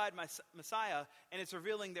crucified Messiah, and it's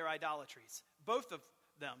revealing their idolatries. Both of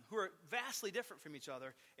them, who are vastly different from each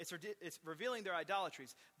other, it's revealing their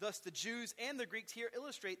idolatries. Thus, the Jews and the Greeks here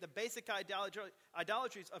illustrate the basic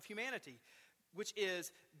idolatries of humanity, which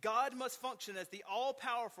is God must function as the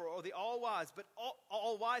all-powerful or the all-wise, but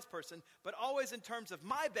all-wise person, but always in terms of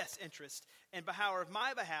my best interest and power of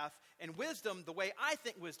my behalf, and wisdom the way I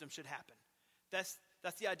think wisdom should happen. That's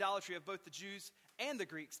the idolatry of both the Jews and the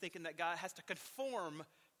Greeks, thinking that God has to conform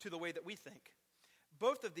to the way that we think.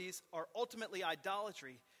 Both of these are ultimately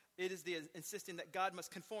idolatry. It is the insisting that God must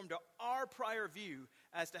conform to our prior view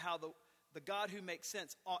as to how the God who makes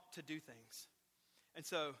sense ought to do things. And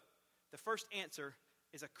so, the first answer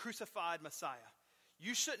is a crucified Messiah.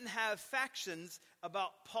 You shouldn't have factions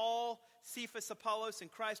about Paul, Cephas, Apollos,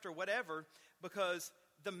 and Christ or whatever, because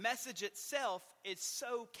the message itself is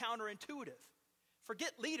so counterintuitive.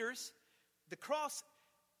 Forget leaders. The cross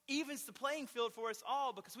evens the playing field for us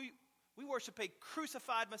all because we worship a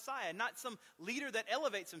crucified Messiah, not some leader that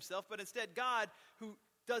elevates himself, but instead God who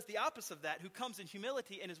does the opposite of that, who comes in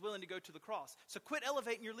humility and is willing to go to the cross. So quit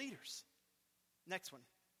elevating your leaders. Next one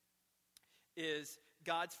is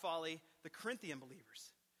God's folly, the Corinthian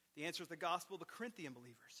believers. The answer is the gospel, the Corinthian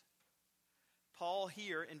believers. Paul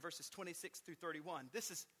here in verses 26 through 31.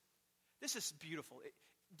 This is beautiful.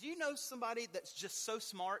 Do you know somebody that's just so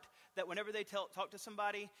smart that whenever they talk to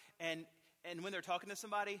somebody and and when they're talking to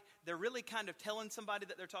somebody, they're really kind of telling somebody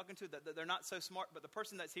that they're talking to that they're not so smart, but the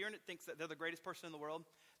person that's hearing it thinks that they're the greatest person in the world.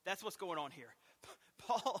 That's what's going on here.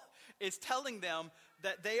 Paul is telling them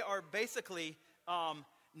that they are basically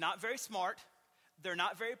not very smart, they're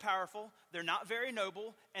not very powerful, they're not very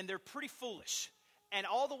noble, and they're pretty foolish. And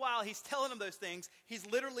all the while he's telling them those things, he's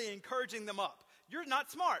literally encouraging them up. You're not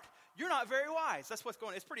smart. You're not very wise. That's what's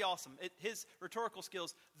going on. It's pretty awesome. His rhetorical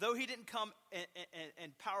skills, though he didn't come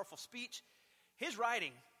in powerful speech, his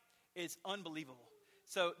writing is unbelievable.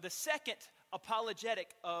 So the second apologetic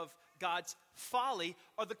of God's folly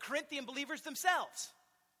are the Corinthian believers themselves.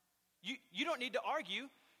 You don't need to argue.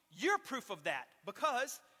 You're proof of that,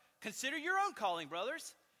 because consider your own calling,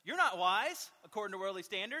 brothers. You're not wise according to worldly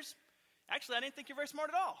standards. Actually, I didn't think you're very smart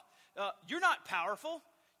at all. You're not powerful.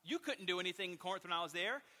 You couldn't do anything in Corinth when I was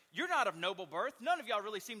there. You're not of noble birth. None of y'all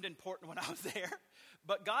really seemed important when I was there.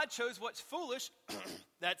 But God chose what's foolish,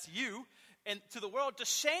 that's you, and to the world to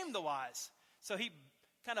shame the wise. So he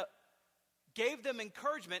kind of gave them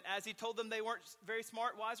encouragement as he told them they weren't very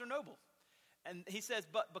smart, wise, or noble. And he says,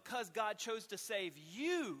 but because God chose to save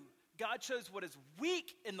you, God chose what is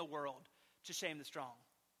weak in the world to shame the strong.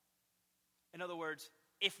 In other words,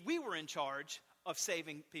 if we were in charge of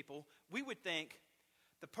saving people, we would think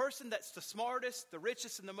the person that's the smartest, the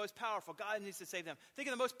richest, and the most powerful, God needs to save them. Think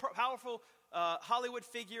of the most powerful Hollywood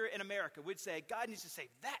figure in America. We'd say, God needs to save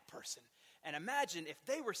that person. And imagine if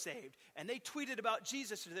they were saved and they tweeted about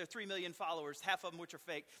Jesus to their 3 million followers, half of them which are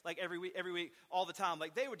fake, like every week, all the time.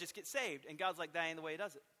 Like they would just get saved. And God's like, that ain't the way he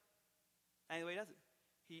does it. That ain't the way he does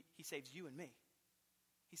it. He saves you and me.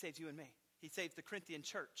 He saves you and me. He saves the Corinthian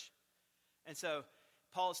church. And so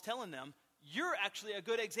Paul is telling them, you're actually a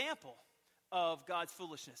good example of God's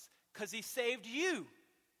foolishness because he saved you.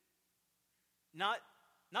 Not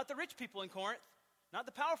the rich people in Corinth, not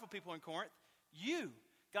the powerful people in Corinth, you.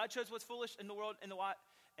 God chose what's foolish in the world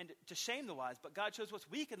and to shame the wise, but God chose what's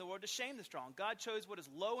weak in the world to shame the strong. God chose what is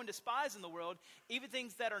low and despised in the world, even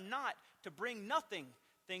things that are not, to bring nothing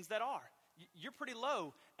things that are. You're pretty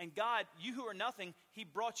low, and God, you who are nothing, he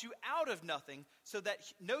brought you out of nothing so that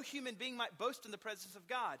no human being might boast in the presence of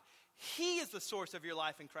God. He is the source of your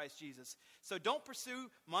life in Christ Jesus. So don't pursue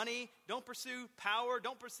money, don't pursue power,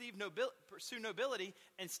 don't pursue nobility.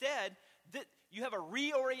 Instead, that you have a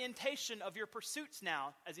reorientation of your pursuits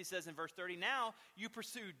now, as he says in verse 30. Now you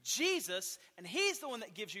pursue Jesus, and he's the one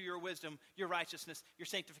that gives you your wisdom, your righteousness, your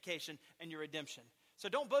sanctification, and your redemption. So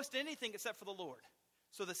don't boast in anything except for the Lord.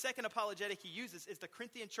 So the second apologetic he uses is the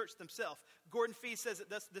Corinthian church themselves. Gordon Fee says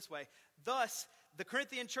it this way. Thus, the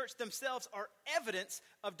Corinthian church themselves are evidence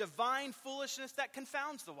of divine foolishness that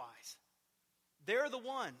confounds the wise. They're the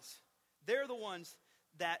ones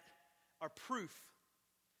that are proof.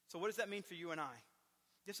 So what does that mean for you and I?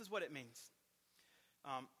 This is what it means.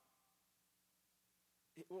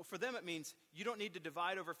 Well, for them it means you don't need to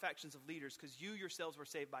divide over factions of leaders because you yourselves were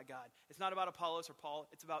saved by God. It's not about Apollos or Paul.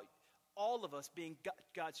 It's about all of us being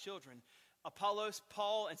God's children. Apollos,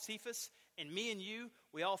 Paul, and Cephas, and me and you,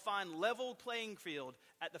 we all find level playing field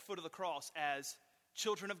at the foot of the cross as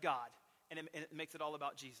children of God. And it makes it all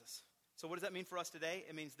about Jesus. So what does that mean for us today?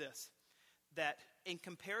 It means this, that in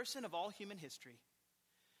comparison of all human history,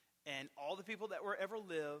 and all the people that were ever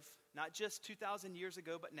live, not just 2,000 years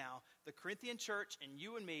ago, but now, the Corinthian church and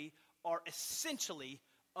you and me are essentially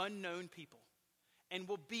unknown people and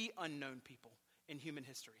will be unknown people in human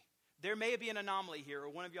history. There may be an anomaly here, or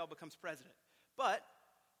one of y'all becomes president. But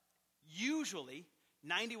usually,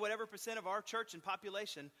 90% of our church and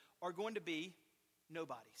population are going to be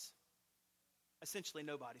nobodies. Essentially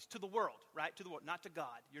nobodies. To the world, right? To the world, not to God.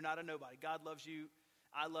 You're not a nobody. God loves you,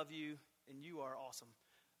 I love you, and you are awesome.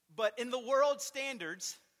 But in the world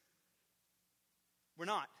standards, we're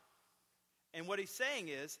not. And what he's saying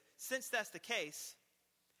is, since that's the case,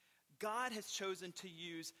 God has chosen to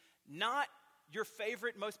use not your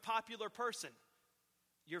favorite, most popular person,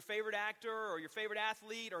 your favorite actor or your favorite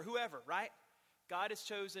athlete or whoever, right? God has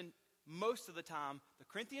chosen most of the time the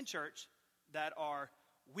Corinthian church that are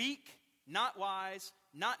weak, not wise,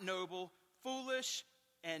 not noble, foolish,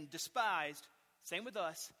 and despised. Same with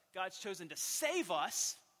us. God's chosen to save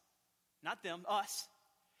us, not them, us.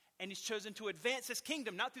 And he's chosen to advance his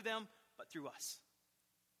kingdom, not through them, but through us.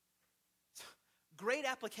 So, great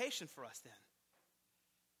application for us then.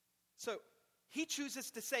 So, he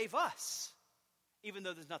chooses to save us, even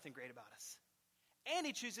though there's nothing great about us. And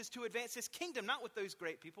he chooses to advance his kingdom, not with those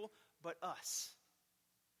great people, but us.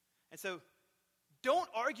 And so, don't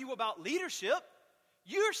argue about leadership.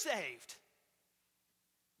 You're saved.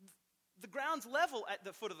 The ground's level at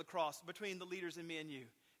the foot of the cross between the leaders and me and you.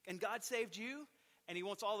 And God saved you, and he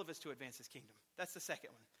wants all of us to advance his kingdom. That's the second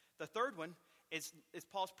one. The third one is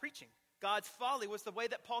Paul's preaching. God's folly was the way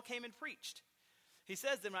that Paul came and preached. He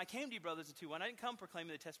says that when I came to you, brothers, in 2:1, I didn't come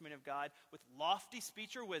proclaiming the testimony of God with lofty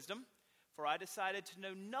speech or wisdom, for I decided to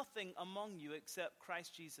know nothing among you except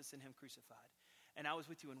Christ Jesus and him crucified. And I was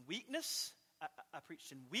with you in weakness. I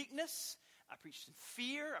preached in weakness. I preached in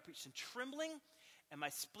fear. I preached in trembling. And my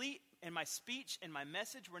speech and my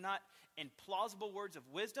message were not in plausible words of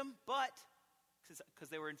wisdom, but, because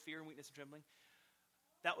they were in fear and weakness and trembling,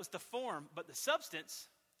 that was the form, but the substance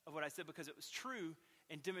of what I said, because it was true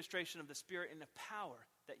in demonstration of the Spirit and the power,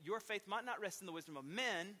 that your faith might not rest in the wisdom of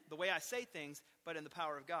men, the way I say things, but in the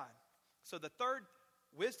power of God. So the third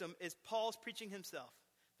wisdom is Paul's preaching himself,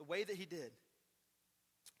 the way that he did.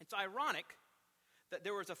 It's ironic that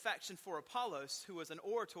there was a faction for Apollos, who was an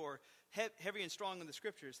orator, heavy and strong in the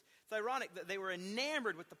scriptures. It's ironic that they were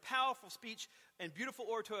enamored with the powerful speech and beautiful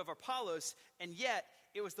oratory of Apollos, and yet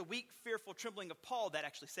it was the weak, fearful trembling of Paul that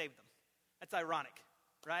actually saved them. That's ironic,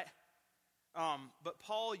 right? But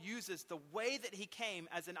Paul uses the way that he came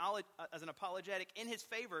as an apologetic in his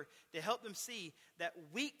favor to help them see that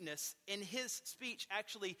weakness in his speech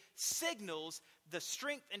actually signals the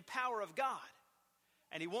strength and power of God.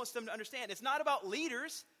 And he wants them to understand it's not about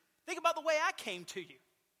leaders. Think about the way I came to you.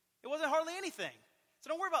 It wasn't hardly anything. So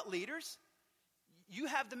don't worry about leaders. You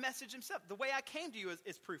have the message himself. The way I came to you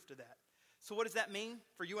is proof to that. So what does that mean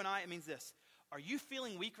for you and I? It means this. Are you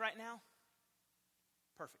feeling weak right now?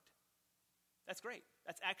 Perfect. That's great.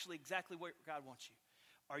 That's actually exactly where God wants you.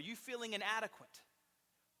 Are you feeling inadequate?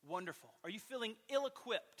 Wonderful. Are you feeling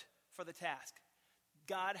ill-equipped for the task?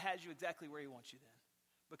 God has you exactly where he wants you then.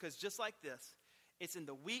 Because just like this, it's in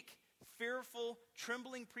the weak, fearful,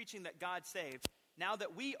 trembling preaching that God saved. Now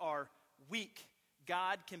that we are weak,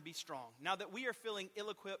 God can be strong. Now that we are feeling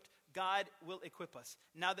ill-equipped, God will equip us.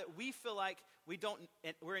 Now that we feel like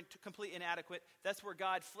we're completely inadequate, that's where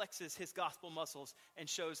God flexes his gospel muscles and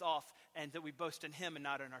shows off, and that we boast in him and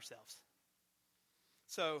not in ourselves.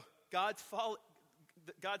 So God's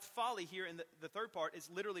folly here in the third part is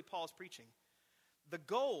literally Paul's preaching. The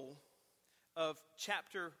goal of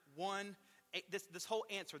chapter 1, this whole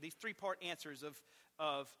answer, these three-part answers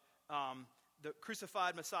of the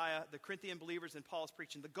crucified Messiah, the Corinthian believers, and Paul's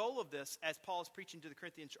preaching. The goal of this, as Paul's preaching to the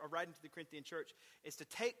Corinthian, or writing to the Corinthian church, is to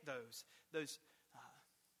take those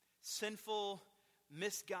sinful,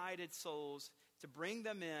 misguided souls, to bring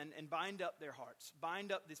them in and bind up their hearts,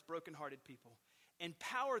 bind up these brokenhearted people,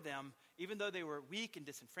 empower them, even though they were weak and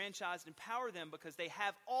disenfranchised, empower them because they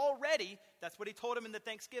have already, that's what he told them in the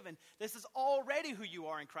Thanksgiving, this is already who you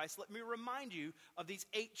are in Christ. Let me remind you of these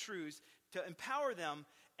 8 truths to empower them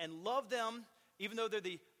and love them, even though they're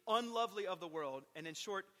the unlovely of the world, and in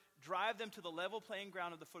short, drive them to the level playing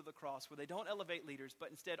ground of the foot of the cross where they don't elevate leaders, but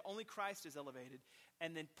instead only Christ is elevated,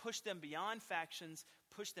 and then push them beyond factions,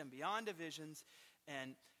 push them beyond divisions,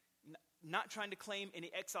 and not trying to claim any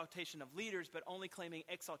exaltation of leaders, but only claiming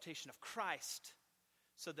exaltation of Christ,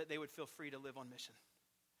 so that they would feel free to live on mission,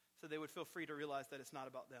 so they would feel free to realize that it's not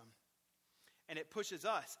about them. And it pushes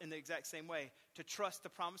us in the exact same way to trust the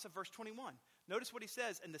promise of verse 21. Notice what he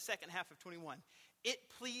says in the second half of 21. It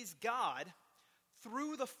pleased God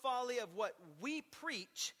through the folly of what we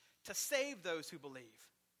preach to save those who believe.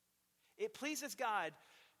 It pleases God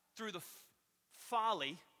through the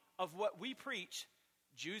folly of what we preach.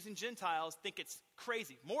 Jews and Gentiles think it's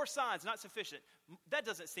crazy. More signs, not sufficient. That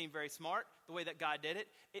doesn't seem very smart, the way that God did it.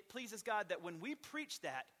 It pleases God that when we preach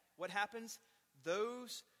that, what happens?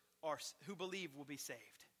 Those who believe will be saved.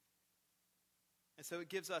 And so it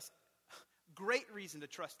gives us great reason to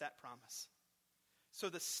trust that promise. So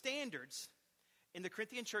the standards in the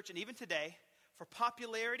Corinthian church, and even today, for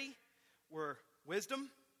popularity were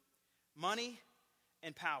wisdom, money,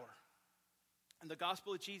 and power. And the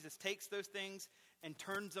gospel of Jesus takes those things and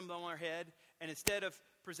turns them on their head, and instead of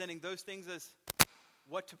presenting those things as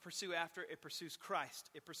what to pursue after, it pursues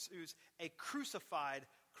Christ. It pursues a crucified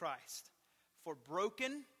Christ for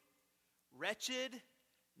broken, wretched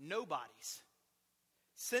nobodies,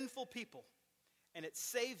 sinful people, and it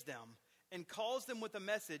saves them and calls them with a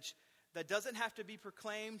message that doesn't have to be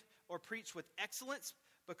proclaimed or preached with excellence,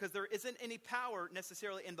 because there isn't any power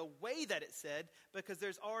necessarily in the way that it's said, because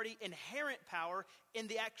there's already inherent power in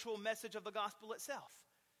the actual message of the gospel itself.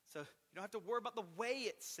 So you don't have to worry about the way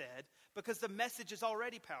it's said, because the message is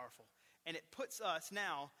already powerful. And it puts us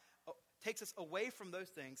now, takes us away from those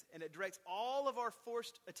things, and it directs all of our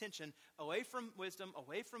forced attention away from wisdom,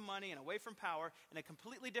 away from money, and away from power in a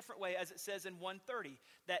completely different way, as it says in 1:30,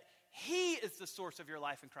 that he is the source of your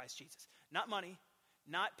life in Christ Jesus. Not money,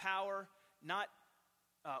 not power, not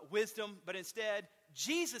wisdom, but instead,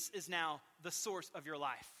 Jesus is now the source of your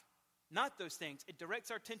life. not those things. It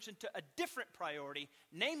directs our attention to a different priority,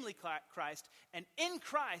 namely Christ. And in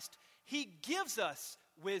Christ, he gives us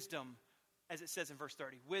wisdom, as it says in verse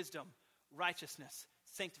 30, wisdom, righteousness,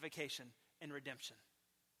 sanctification, and redemption.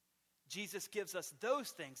 Jesus gives us those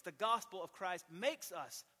things. The gospel of Christ makes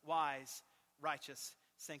us wise, righteous,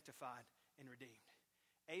 sanctified, and redeemed.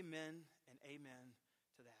 Amen and amen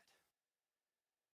to that.